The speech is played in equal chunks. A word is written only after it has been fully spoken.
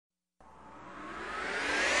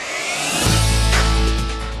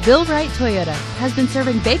Bill Wright Toyota has been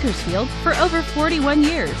serving Bakersfield for over 41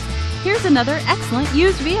 years. Here's another excellent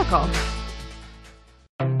used vehicle.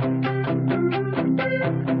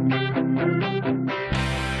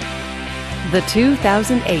 The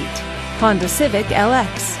 2008 Honda Civic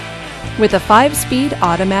LX. With a 5-speed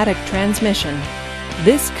automatic transmission,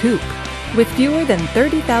 this coupe, with fewer than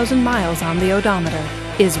 30,000 miles on the odometer,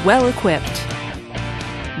 is well equipped.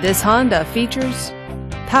 This Honda features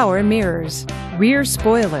power mirrors, rear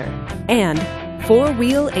spoiler, and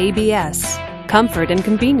 4-wheel ABS. Comfort and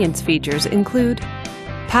convenience features include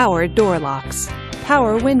power door locks,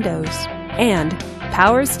 power windows, and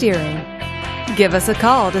power steering. Give us a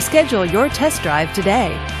call to schedule your test drive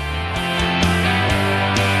today.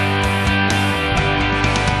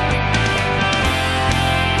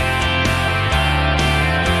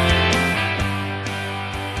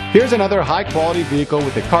 Here's another high-quality vehicle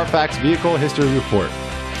with the Carfax Vehicle History Report.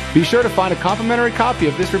 Be sure to find a complimentary copy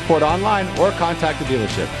of this report online or contact the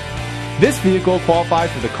dealership. This vehicle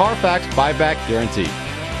qualifies for the Carfax Buyback Guarantee.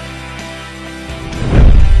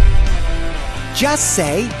 Just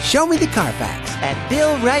say, "Show me the Carfax" at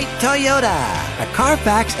Bill Wright Toyota, a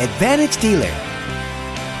Carfax Advantage dealer.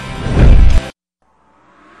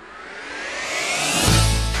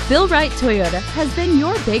 Bill Wright Toyota has been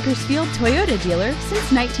your Bakersfield Toyota dealer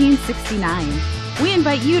since 1969. We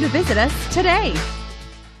invite you to visit us today.